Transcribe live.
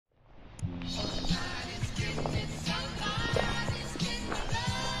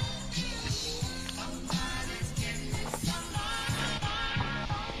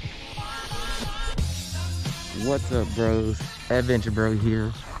What's up, bros? Adventure Bro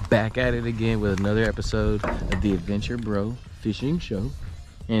here, back at it again with another episode of the Adventure Bro Fishing Show.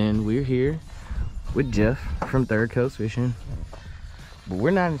 And we're here with Jeff from Third Coast Fishing. But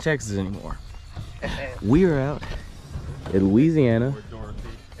we're not in Texas anymore. We are out in Louisiana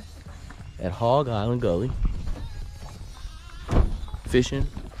at Hog Island Gully fishing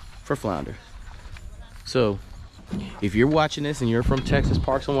for flounder. So if you're watching this and you're from Texas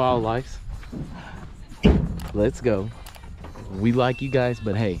Parks and Wildlife, let's go. We like you guys,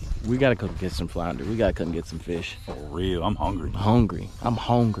 but hey, we gotta come get some flounder. We gotta come get some fish. For real, I'm hungry. I'm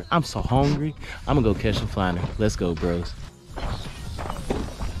hungry. I'm so hungry. I'm gonna go catch some flounder. Let's go, bros.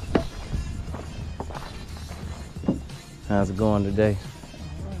 How's it going today?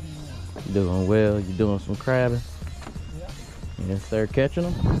 You doing well? You doing some crabbing? Yes, sir.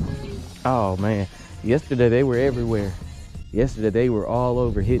 Catching them? Oh man, yesterday they were everywhere. Yesterday they were all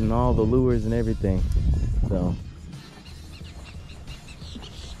over, hitting all the lures and everything. So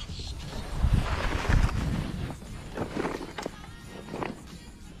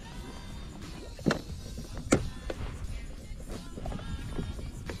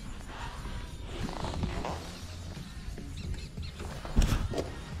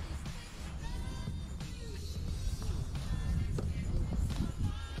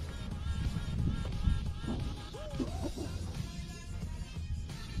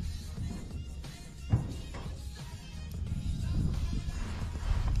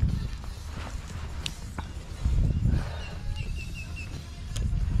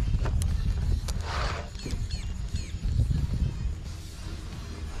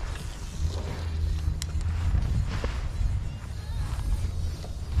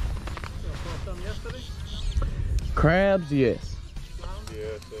crabs, yes.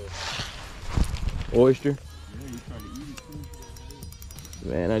 Oyster.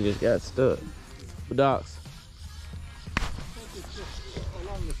 Man, I just got stuck. For docks.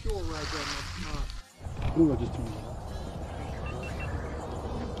 Along the shore right there. Ooh, I just turned it off.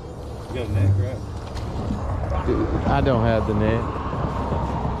 You got a net, crab? Dude, I don't have the net.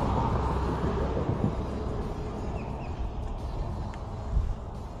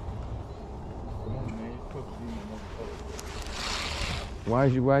 Why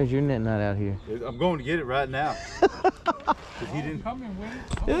is your net not out here? I'm going to get it right now. He didn't come in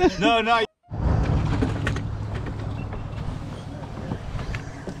with it. No.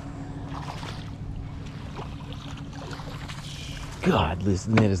 God, this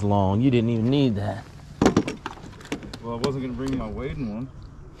net is long. You didn't even need that. Well, I wasn't going to bring my wading one.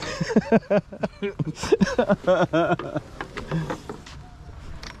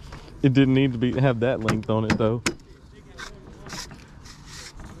 It didn't need to have that length on it though.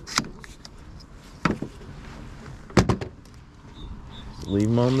 Leave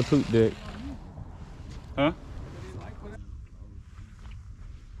them on the poop deck. Huh?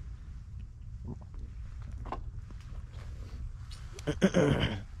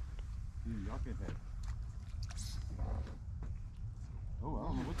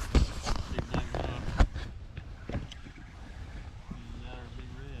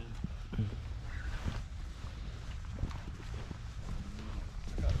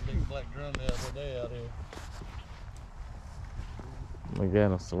 Black drum the other day out here. We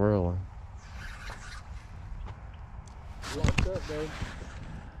got a SHORELINE. Locked up, though.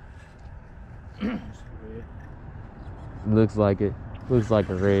 Looks like it. Looks like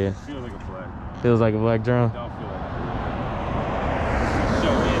a red. Feels like a black. Feels like a black drum. Don't feel like it.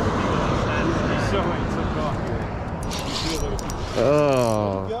 Show it. So like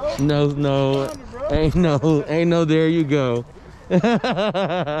Oh no, ain't no. There you go.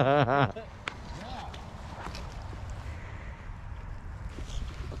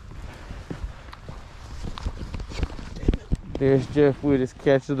 There's Jeff with his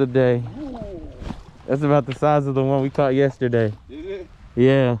catch of the day. That's about the size of the one we caught yesterday. Is it?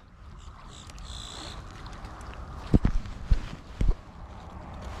 Yeah.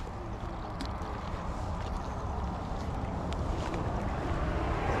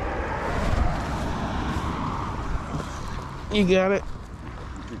 You got it.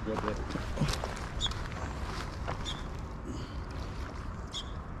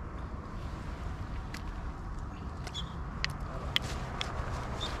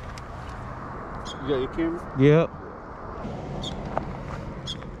 You got your camera? Yep.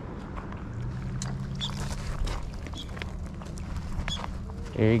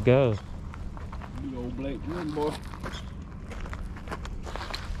 There you go. You old black drum, boy.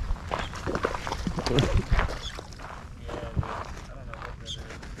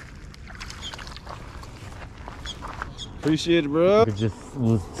 Appreciate it, bro. It just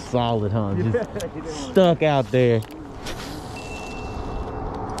was solid, huh? Just stuck out there.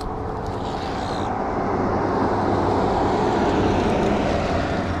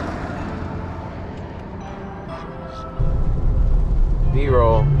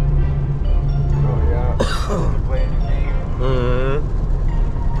 B-roll. Oh yeah. Playing the game.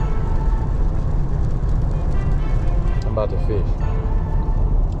 I'm about to fish.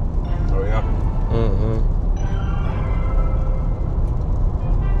 Oh yeah.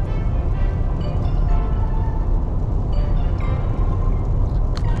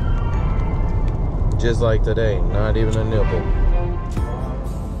 Just like today, not even a nipple.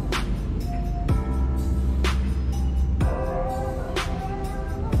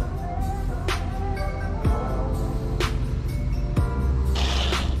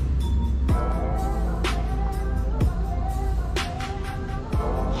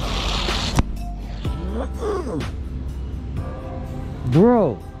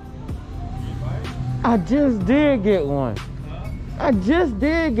 Bro, I just did get one. I just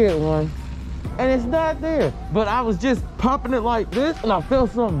did get one. And it's not there. But I was just popping it like this and I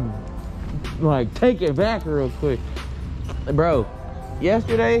felt something like take it back real quick. Bro,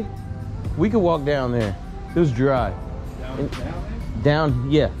 yesterday we could walk down there. It was dry. Down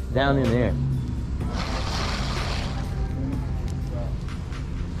in there.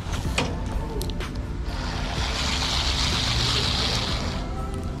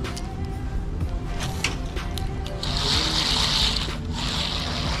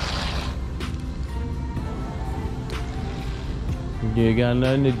 You got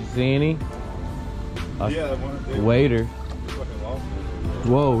nothing? Did you see any? Yeah, one. Waiter. Fucking lost it.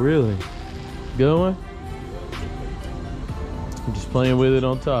 Whoa, really? Good one? You're just playing with it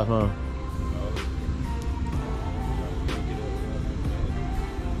on top, huh?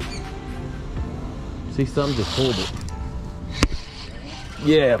 See, something just pulled it.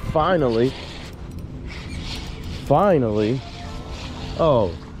 Yeah, finally. Finally.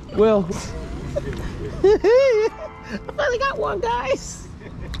 Oh, well. I finally got one, guys.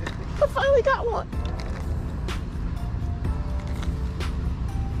 I finally got one.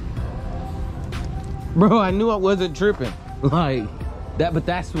 Bro, I knew I wasn't tripping. Like that, but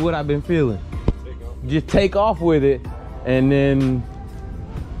that's what I've been feeling. Just take off with it, and then.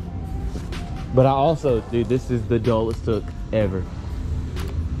 But I also, dude, this is the dullest hook ever.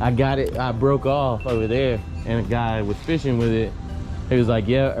 I got it, I broke off over there, and a guy was fishing with it. He was like,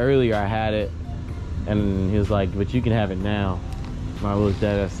 yeah, earlier I had it. And he was like, but you can have it now. And I looked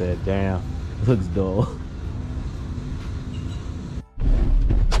at it, I said, damn, it looks dull.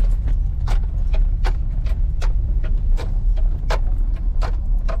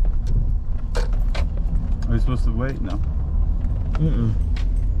 Are we supposed to wait? No. Mm-mm.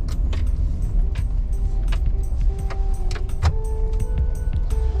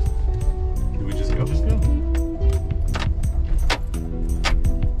 Did we just go? Just go.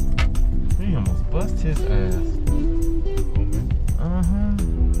 He almost bust his ass. Uh-huh.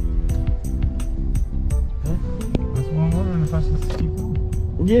 That's what I'm wondering if I should just keep going.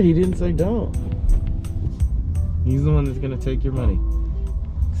 Yeah, he didn't say don't. He's the one that's gonna take your money.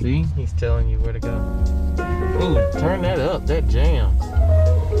 See? He's telling you where to go. Ooh, turn that up, that jams.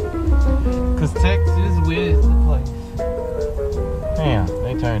 Cause Texas is the place. Damn,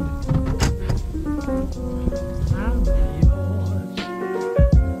 they turned it.